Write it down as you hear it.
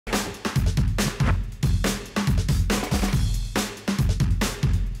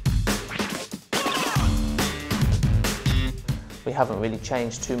we haven't really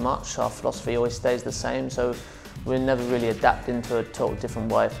changed too much. Our philosophy always stays the same, so we're never really adapting into a total different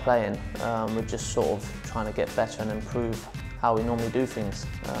way of playing. We're just sort of trying to get better and improve how we normally do things.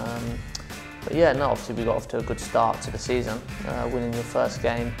 But yeah, no, obviously we got off to a good start to the season, winning your first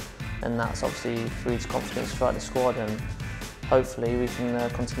game, and that's obviously breeds confidence throughout the squad, and hopefully we can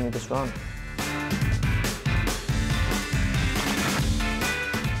continue this run.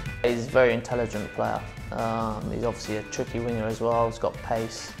 He's a very intelligent player. He's obviously a tricky winger as well. He's got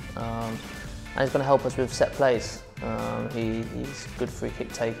pace, and he's going to help us with set plays. He's a good free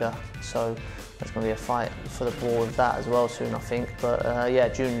kick taker, so there's going to be a fight for the ball with that as well soon, I think. But yeah,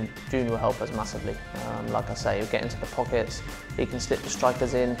 June will help us massively. Like I say, he'll get into the pockets, he can slip the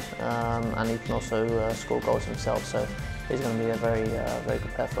strikers in, and he can also score goals himself. So he's going to be a very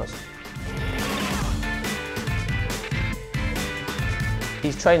good player for us.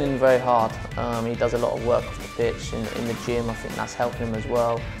 He's training very hard. He does a lot of work off the pitch, in the gym. I think that's helping him as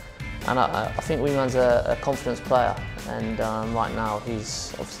well. And I think Wingman's a confidence player, and right now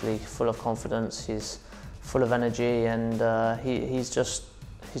he's obviously full of confidence, he's full of energy, and he's just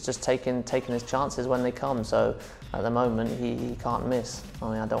taking his chances when they come. So at the moment he can't miss. I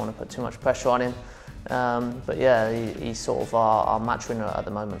mean, I don't want to put too much pressure on him, but yeah, he's sort of our match winner at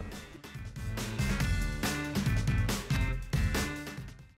the moment.